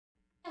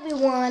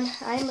everyone,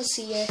 I'm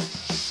Asir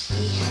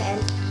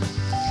and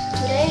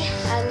today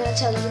I'm going to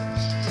tell you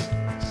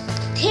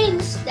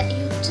things that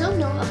you don't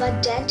know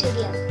about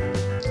Dantalian.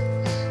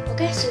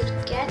 Okay, so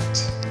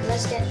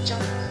let's get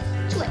jump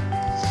to it.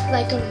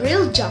 Like a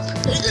real jump.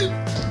 Ooh.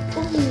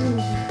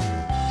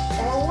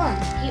 Number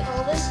 1, he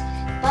always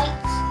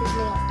bites his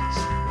nails.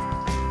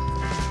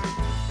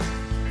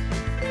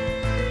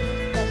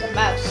 Like a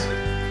mouse.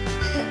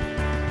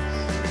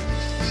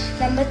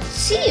 Number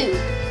 2,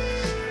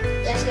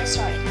 let's get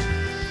started.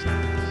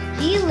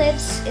 He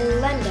lives in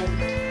London,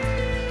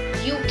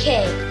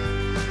 UK.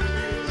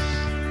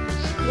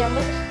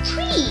 Number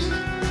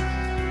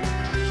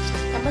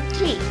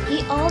 3,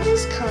 he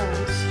always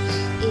comes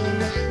in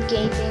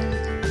gaming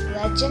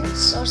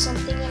legends or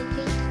something, I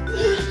think.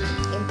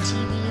 In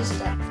TVs,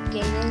 that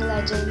gaming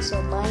legends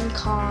or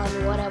Minecon,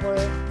 whatever.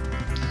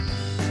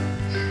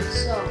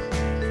 So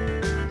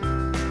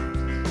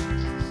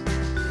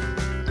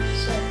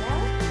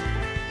now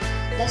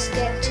let's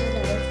get to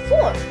number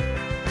 4.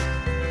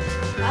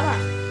 Come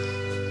on.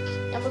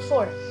 Number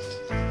 4.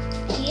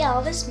 He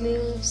always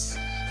moves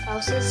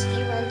houses. He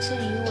went to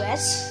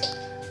US.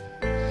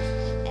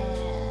 And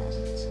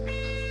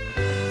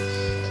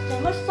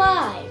number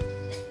 5.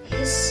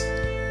 His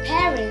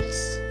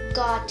parents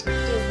got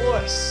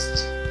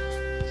divorced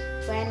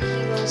when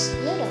he was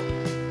little.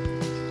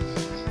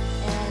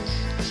 And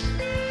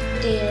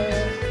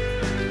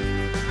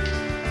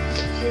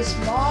his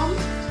mom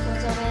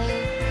was away,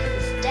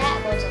 his dad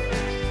was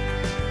away.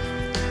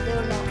 They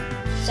were not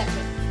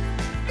separate.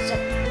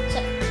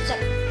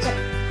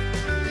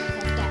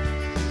 Like that.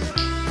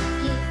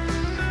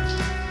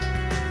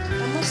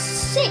 Number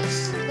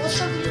 6. Most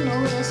of you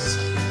know this.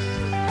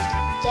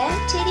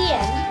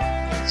 Dantalian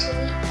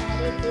actually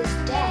added his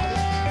dad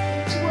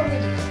to a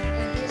video,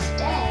 and his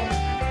dad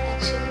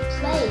actually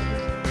played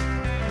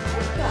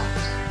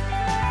Minecraft.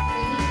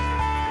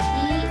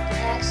 He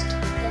asked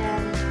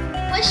them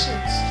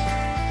questions.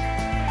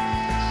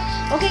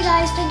 Okay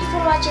guys, thank you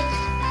for watching.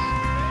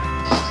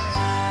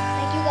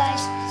 Thank you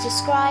guys.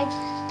 Subscribe,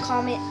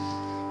 comment,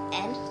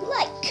 and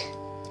like.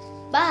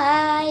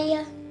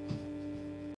 Bye.